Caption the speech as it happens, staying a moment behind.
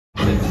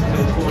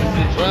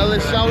Well,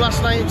 this is our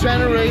last night in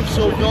Tenerife,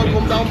 so we've got to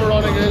come down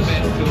Veronicas,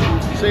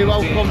 see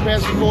how it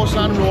compares to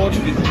Khao Road.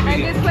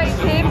 And it's quite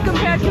tame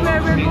compared to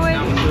where we're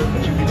going.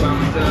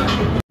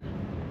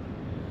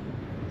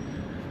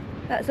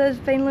 That's us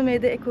finally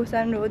made it to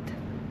Khao Road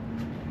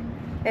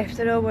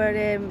after all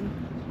our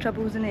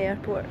troubles in the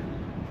airport.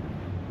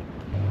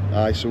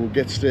 Aye, so it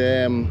gets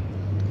to,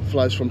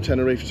 flies from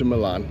Tenerife to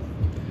Milan,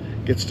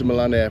 gets to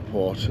Milan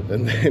airport,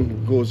 and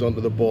then goes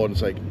onto the board and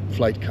it's like,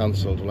 flight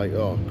cancelled. We're like,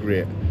 oh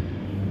great.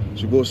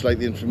 So it goes to like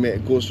the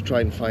information, goes to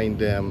try and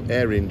find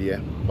Air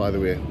India. By the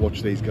way,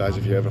 watch these guys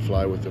if you ever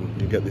fly with them,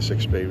 you get this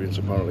experience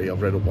apparently,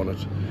 I've read up on it.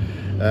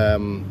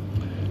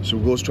 So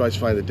it goes, tries to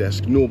find the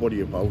desk,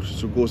 nobody about,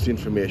 so it goes to the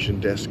information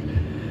desk.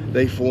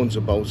 They phones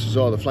about, says,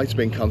 oh, the flight's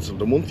been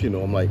cancelled a month, you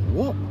know. I'm like,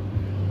 what?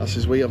 I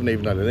says, we haven't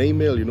even had an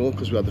email, you know,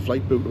 because we had the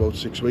flight booked about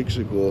 6 weeks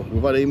ago.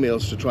 We've had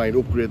emails to try and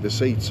upgrade the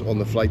seats on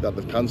the flight that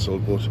they've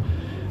cancelled, but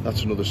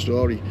that's another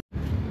story.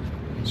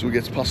 So we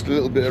get past a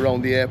little bit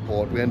around the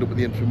airport, we end up at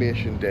the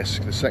information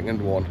desk, the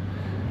second one.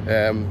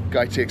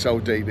 Guy takes our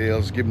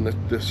details, give him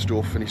the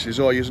stuff, and he says,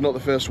 oh, you're not the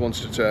first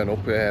ones to turn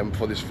up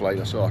for this flight.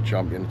 I said, oh,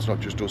 champion, it's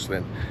not just us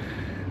then.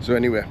 So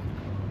anyway,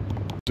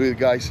 so the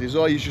guy says,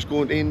 oh, you're just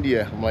going to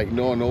India. I'm like,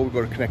 no, we've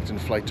got a connecting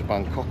flight to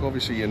Bangkok,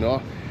 obviously, you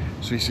know.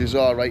 So he says,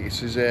 all right, he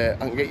says, I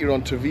can get you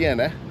on to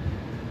Vienna.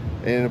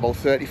 In about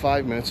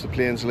 35 minutes, the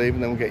plane's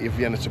leaving, then we'll get you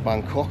Vienna to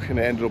Bangkok. And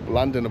it ended up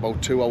landing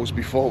about 2 hours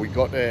before we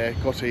got here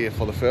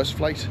for the first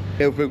flight.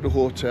 We booked a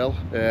hotel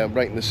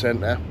right in the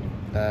centre,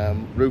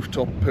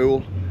 rooftop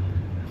pool.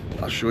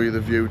 I'll show you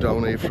the view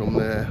down here from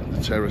the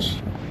terrace.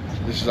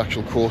 This is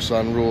actual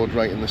Khao Road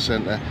right in the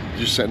centre.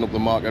 Just setting up the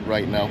market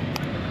right now.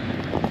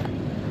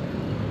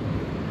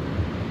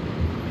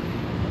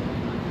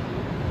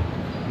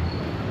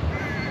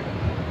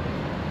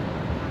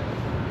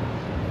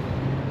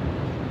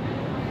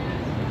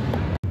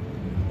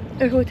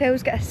 Our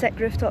hotel's got a sick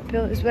rooftop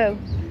pool as well.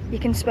 You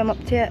can swim up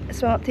to it,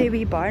 swim up to a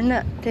wee bar in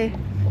it too.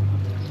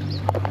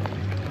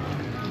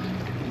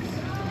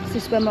 It's a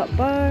swim up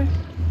bar,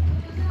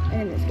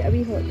 and it's got a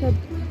wee hot tub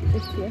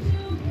just here.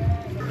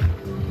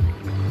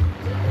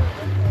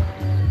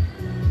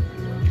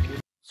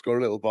 It's got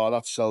a little bar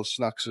that sells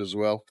snacks as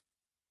well.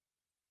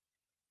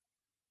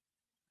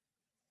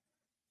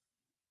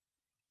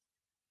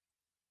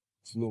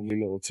 It's a lovely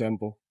little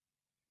temple.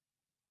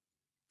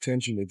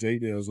 Attention to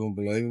detail is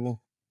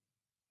unbelievable.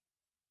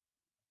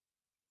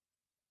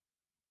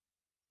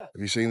 Have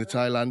you seen the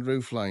Thailand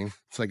roof line?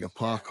 It's like a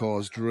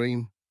parkour's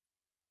dream.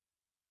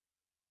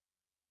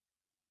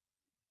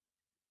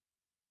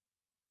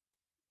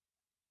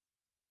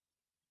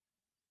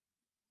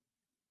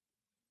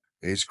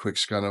 Here's a quick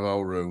scan of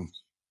our room.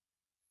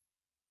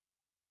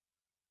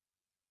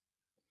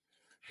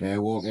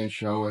 Walk-in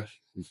shower,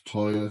 there's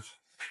toilet.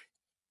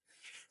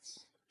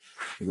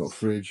 We've got a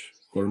fridge,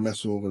 got a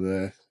mess over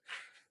there.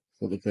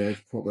 Got the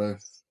bed, proper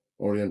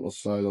oriental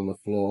style on the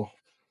floor.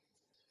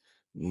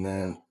 And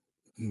then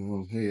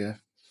on here,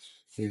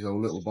 here's our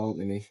little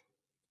balcony,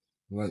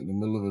 right in the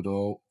middle of it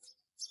all.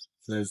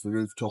 There's the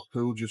rooftop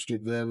pool just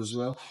up there as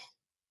well.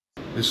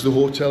 This is the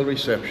hotel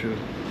reception.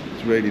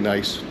 It's really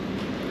nice,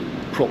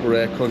 proper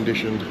air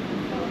conditioned.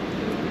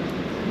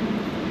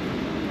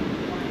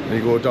 And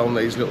you go down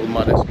these little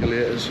mad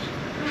escalators.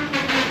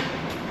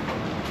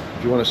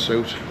 If you want a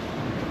suit,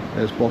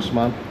 there's Boss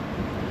Man.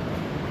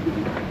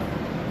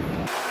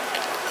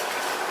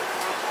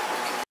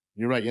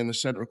 You're right in the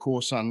centre of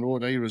Khao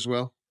Road here as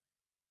well.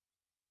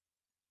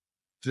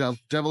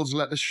 Devil's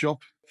Lettuce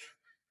Shop.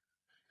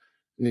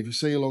 And if you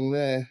see along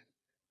there,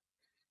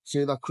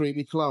 see that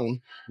creepy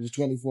clown? There's a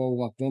 24-hour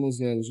McDonald's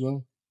there as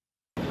well.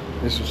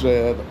 This was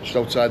just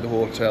outside the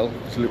hotel.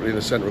 It's literally in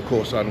the centre of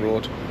Khao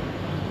Road.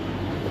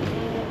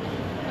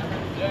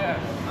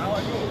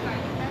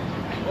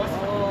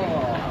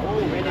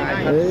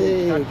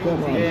 Hey,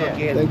 come on.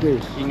 Thank you.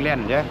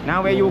 England, yeah?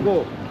 Now where you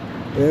go?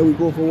 Yeah, we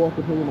go for a walk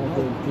with him, my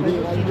friend.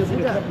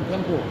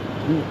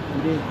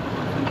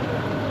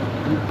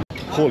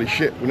 Holy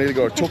shit, we nearly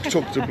got a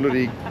tuk-tuk to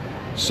bloody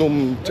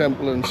some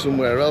temple and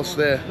somewhere else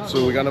there.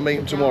 So we're going to meet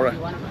him tomorrow.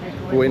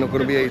 But we're not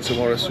going to be here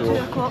tomorrow, so... 2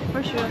 o'clock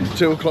for sure.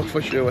 2 o'clock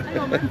for sure.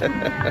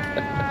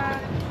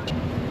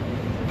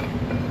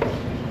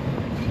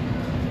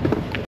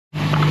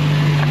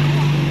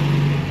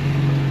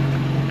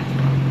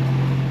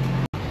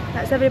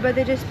 That's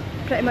everybody just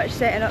pretty much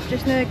setting up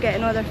just now,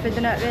 getting all their food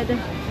and that ready.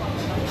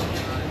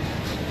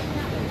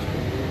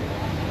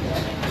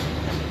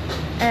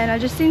 And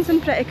I've just seen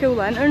some pretty cool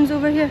lanterns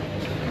over here.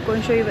 I'll go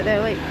and show you what they're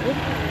like.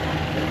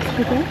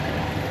 Okay.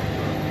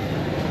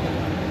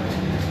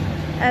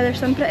 There's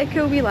some pretty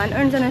cool wee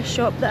lanterns in a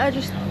shop that I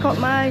just caught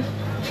my eye.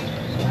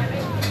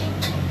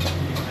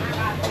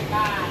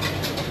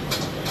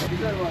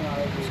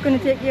 Just going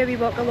to take you a wee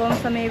walk along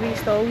some of the wee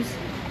stalls,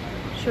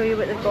 show you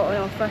what they've got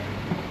on offer.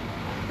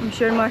 I'm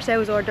sure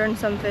Marcel's ordering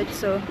some food,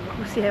 so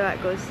we'll see how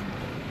that goes.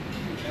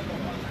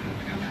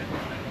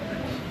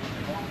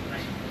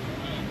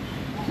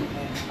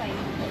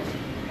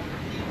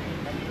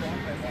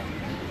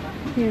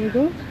 Here we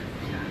go.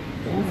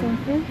 Some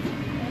food.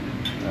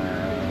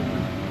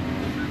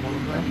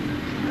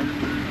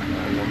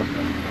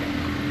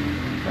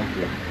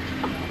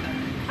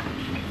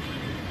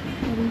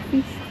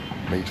 feast.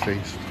 Meat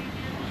feast.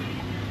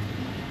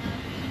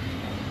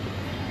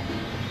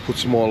 Put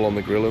some oil on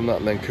the grill and that,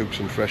 and then cook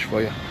some fresh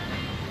for you.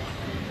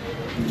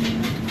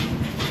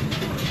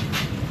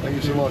 Thank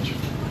you so much.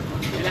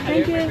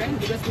 Thank you.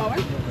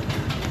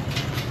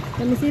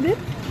 Let me see, babe.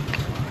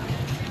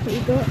 What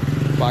you got?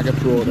 Bag of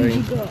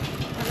protein. What you got?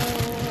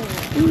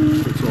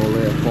 It's all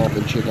there, pork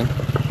and chicken.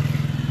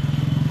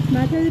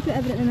 Mad how they put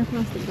everything in a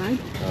plastic bag.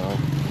 Oh.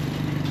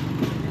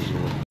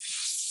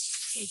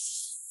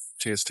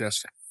 Taste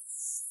test.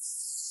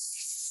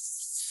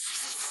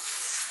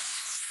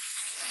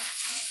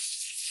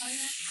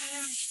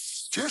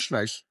 Tastes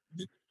nice.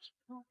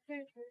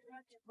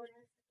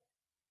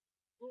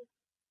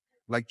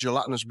 Like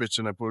gelatinous bits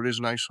in it, but it is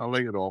nice. I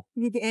like it all.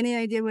 Have you got any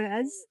idea what it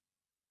is?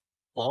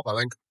 Pork, I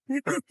think.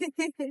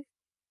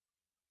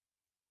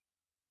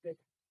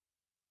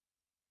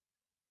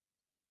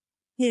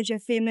 Here's your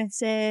famous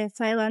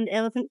Thailand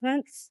elephant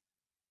pants.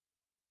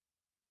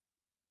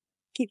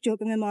 Keep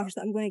joking with Marsh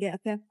that I'm going to get a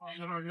pair.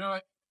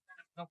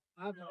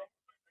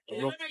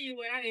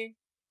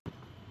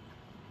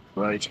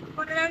 Right.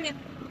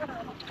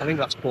 I think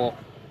that's pork.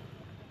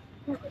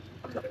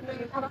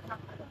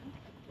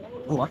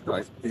 Oh, that's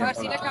nice. It's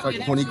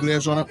like honey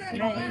glaze on it.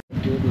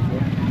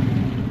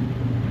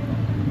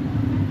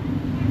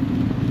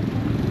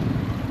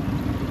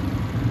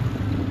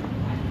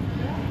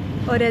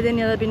 Already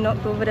nearly been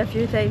knocked over a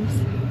few times.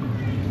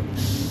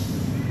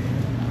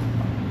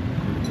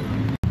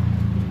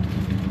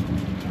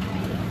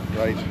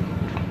 Right.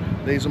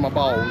 These are my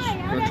bowls.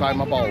 I'm going to try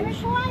my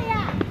bowls.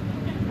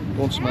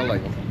 Don't smell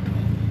like them.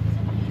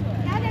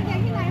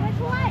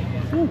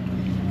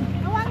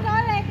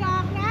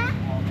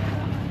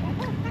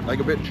 Like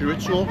a bit of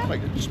chorizo,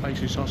 like a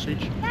spicy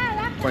sausage.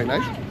 Quite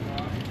nice.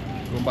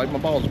 Go and bite my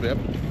balls, babe.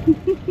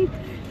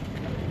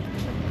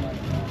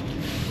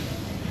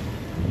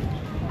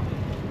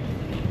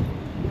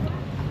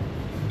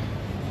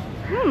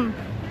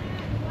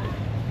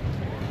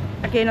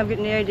 Again, I've got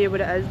no idea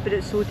what it is, but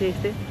it's so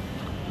tasty.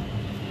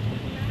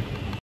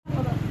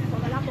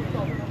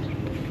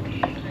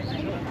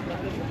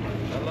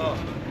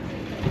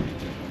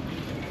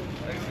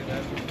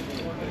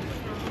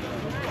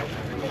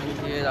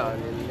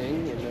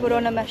 We're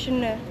on a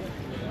mission now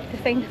to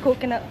find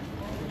coconut.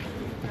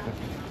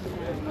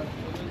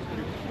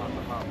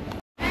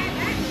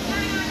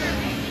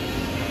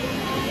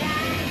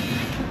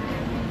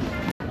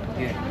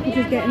 We're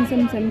just getting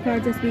some SIM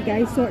cards this week,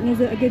 guys, sorting us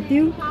out a good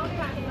deal.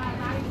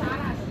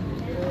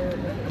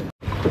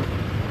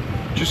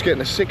 Just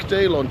getting a sick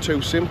deal on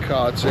 2 SIM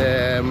cards,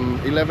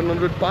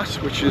 1100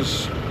 baht, which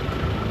is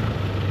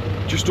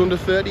just under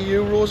 30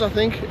 euros, I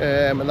think,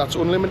 and that's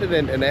unlimited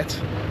internet,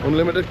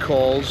 unlimited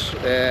calls,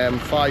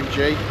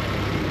 5G.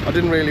 I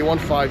didn't really want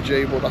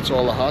 5G, but that's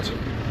all I had.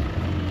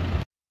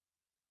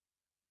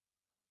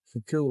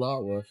 Some cool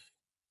artwork.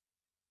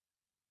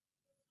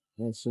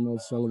 That's some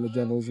old selling the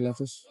devil's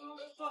lettuce.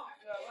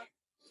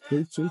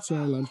 Fruits in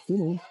Thailand,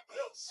 come on.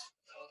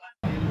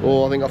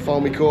 Oh, I think I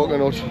found my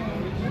coconut.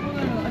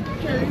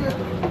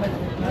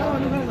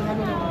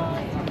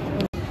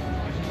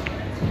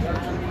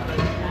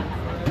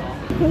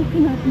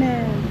 Coconut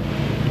man.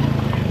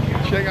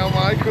 Check out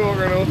my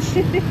coconuts.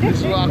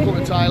 This is what I come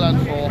to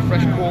Thailand for,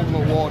 fresh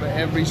coconut water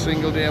every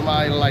single day of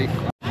my life.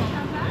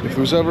 If there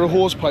was ever a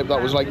hose pipe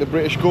that was like the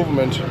British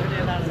government, we've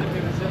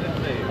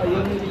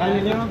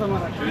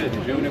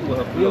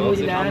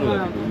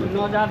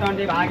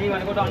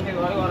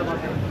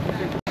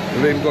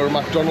even got a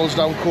McDonald's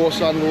down Khao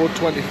Road,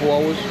 24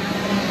 hours.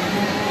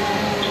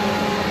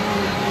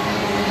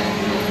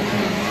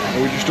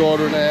 And we're just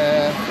ordering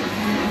a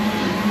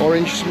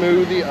orange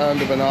smoothie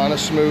and a banana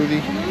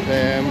smoothie.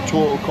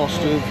 Total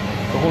cost of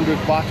 100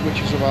 baht,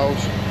 which is about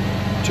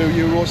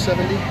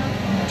 €2.70,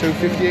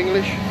 $2.50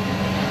 English.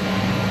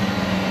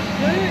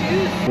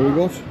 What we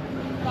got?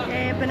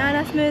 A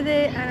banana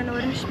smoothie and an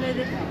orange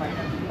smoothie.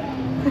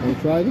 Can we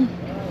try them?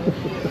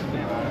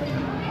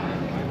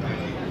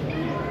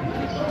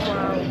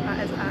 Wow, that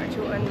is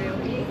actual unreal.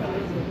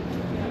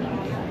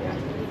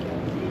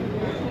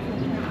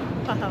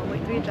 Wow,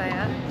 wait till we try it.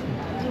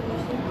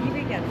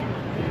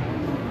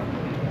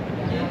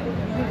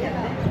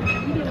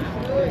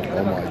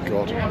 Oh my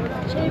god.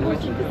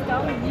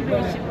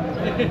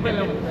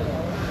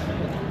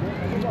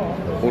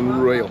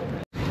 Unreal.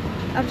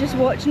 I'm just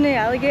watching the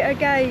alligator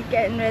guy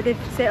getting ready to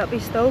set up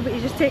his stall, but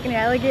he's just taking the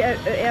alligator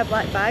out of a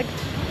black bag.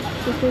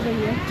 Just over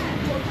here.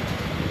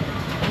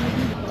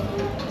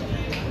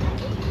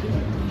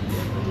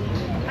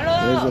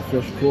 There's a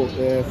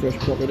fresh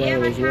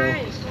crocodile as well.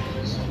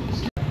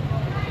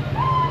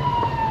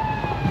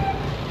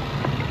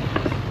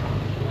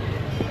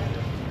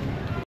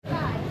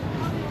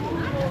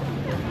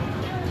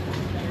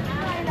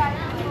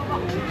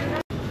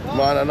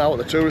 Man, I know what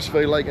the tourists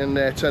feel like in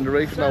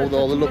Tenerife now with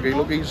all the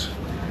lookies.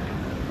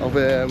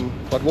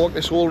 If I'd walk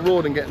this whole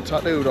road and getting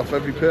tattooed off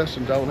every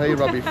person down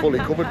here, I'd be fully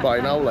covered by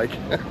now, like.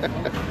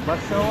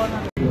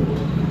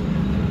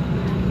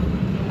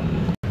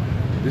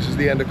 This is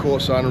the end of Khao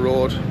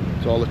Road.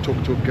 It's all the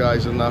tuk-tuk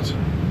guys and that.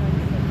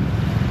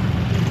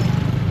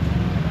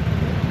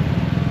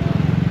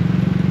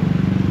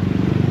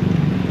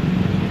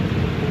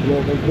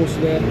 local bus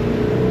there.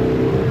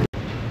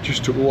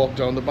 Just took a walk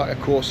down the back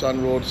of Khao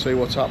San Road to see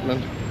what's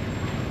happening.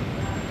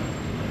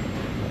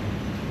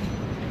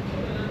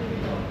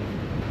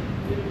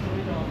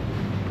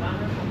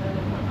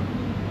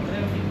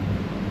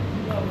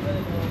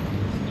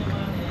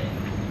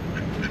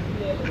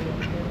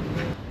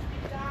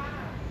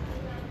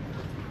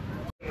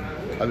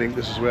 I think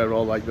this is where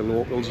all like the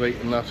locals eat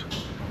and that.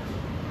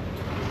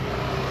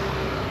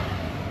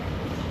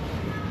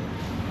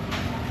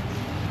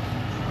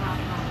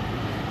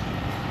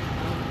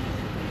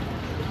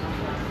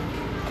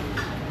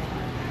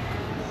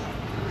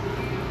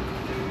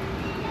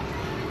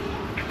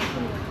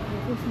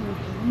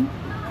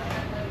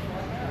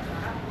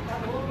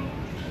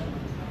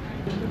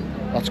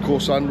 That's Khao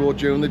San Road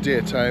during the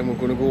daytime. We're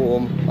going to go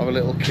home, have a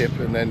little kip,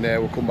 and then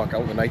we'll come back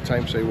out at night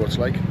time, see what it's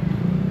like.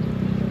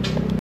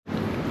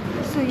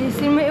 So you've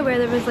seen what the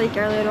weather was like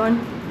earlier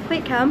on.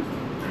 Quite calm.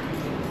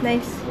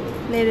 Nice.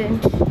 No rain.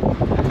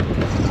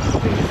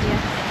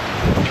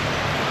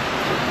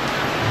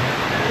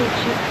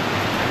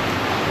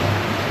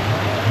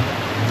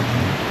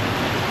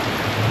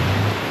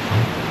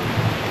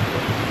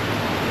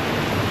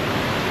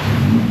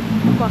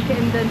 Bucket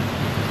him down.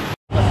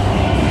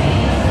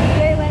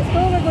 Okay, let's go.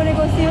 We're going to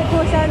go see what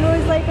Khao San Road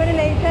is like on a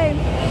night time.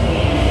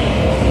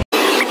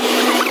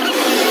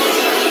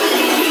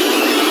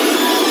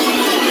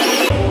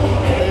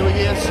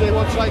 See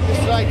what's like this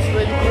night, it's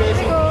really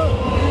crazy.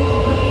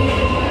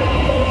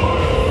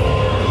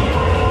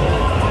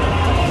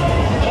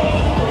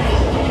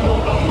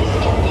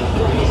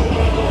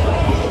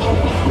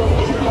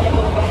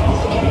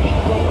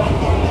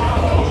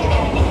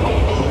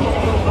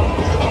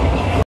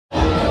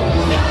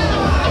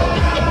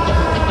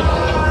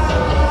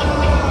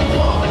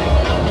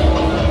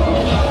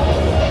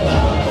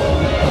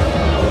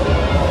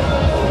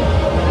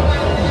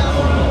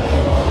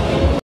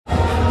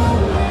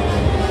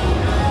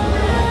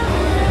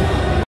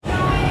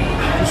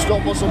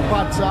 Stop for some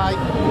pad thai.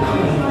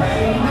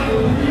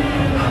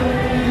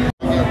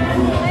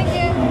 Thank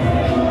you.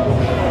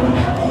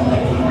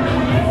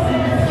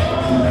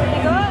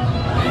 You got it?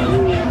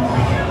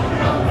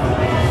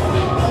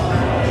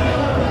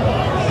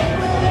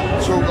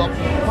 So we've got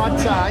pad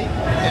thai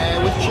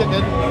with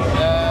chicken,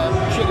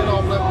 chicken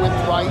omelette with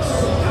rice.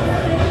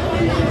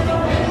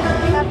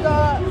 I've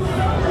got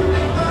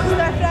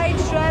stir-fried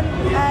shrimp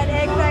and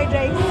egg fried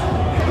rice.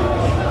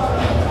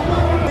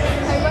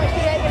 How much do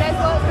you reckon is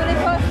what's going to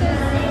cost us?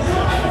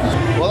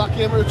 Well, that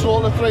came at a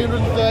total of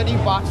 330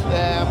 baht.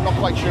 I'm not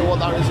quite sure what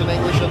that is in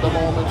English at the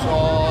moment,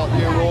 or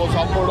euros.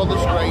 I'll put it on the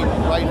screen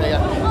right here.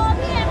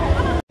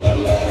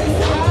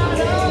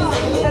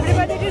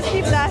 Everybody just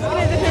keeps asking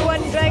us if we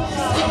want drinks.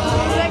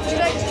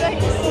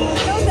 Drinks.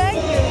 No, thank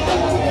you.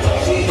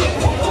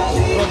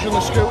 Watching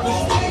the scooters.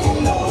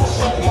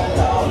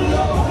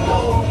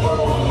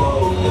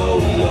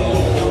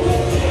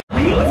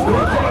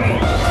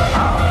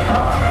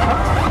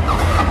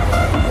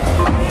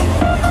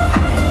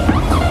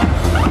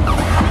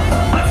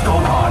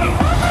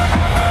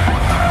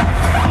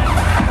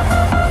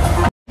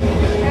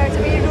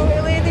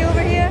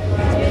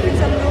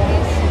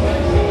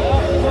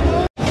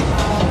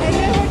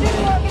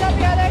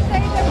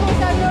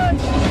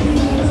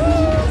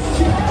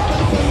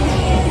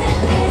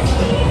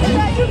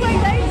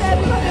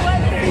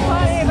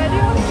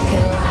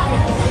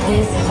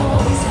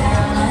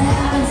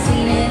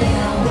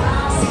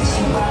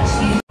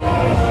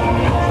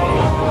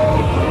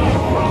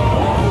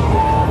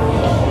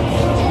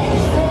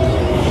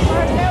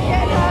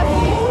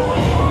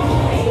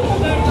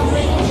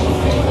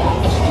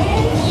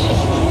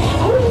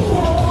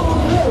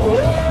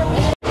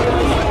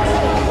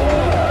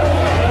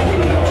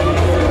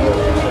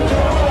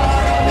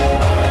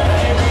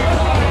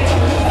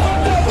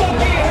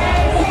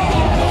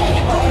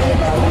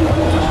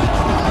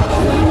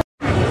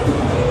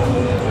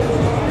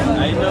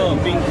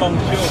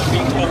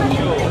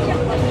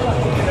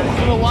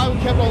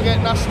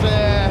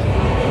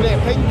 Play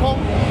ping pong.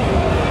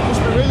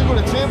 Must be really good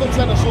at table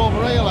tennis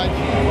over here, like.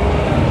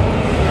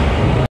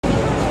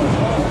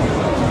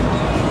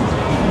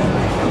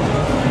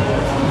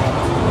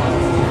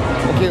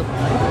 Thank you.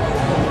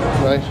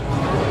 Right.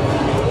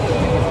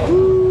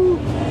 Woo.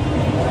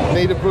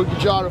 Need a brookie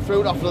jar of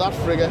fruit after that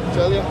frigga,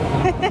 tell you.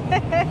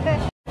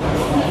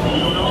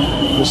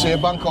 They say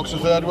Bangkok's a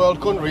third world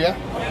country, yeah?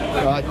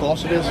 Right, of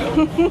course it is.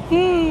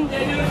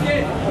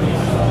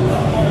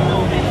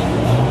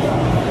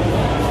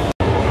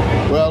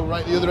 Well,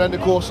 right the other end of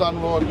Khao San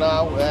Road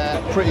now,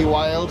 pretty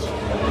wild.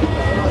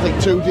 I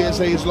think 2 days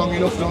here is long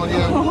enough, don't you?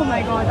 Oh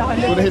my god, 100%.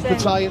 We're going to hit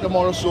Pattaya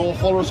tomorrow, so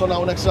follow us on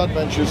our next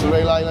adventures, the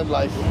Real Island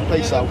Life.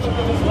 Peace out.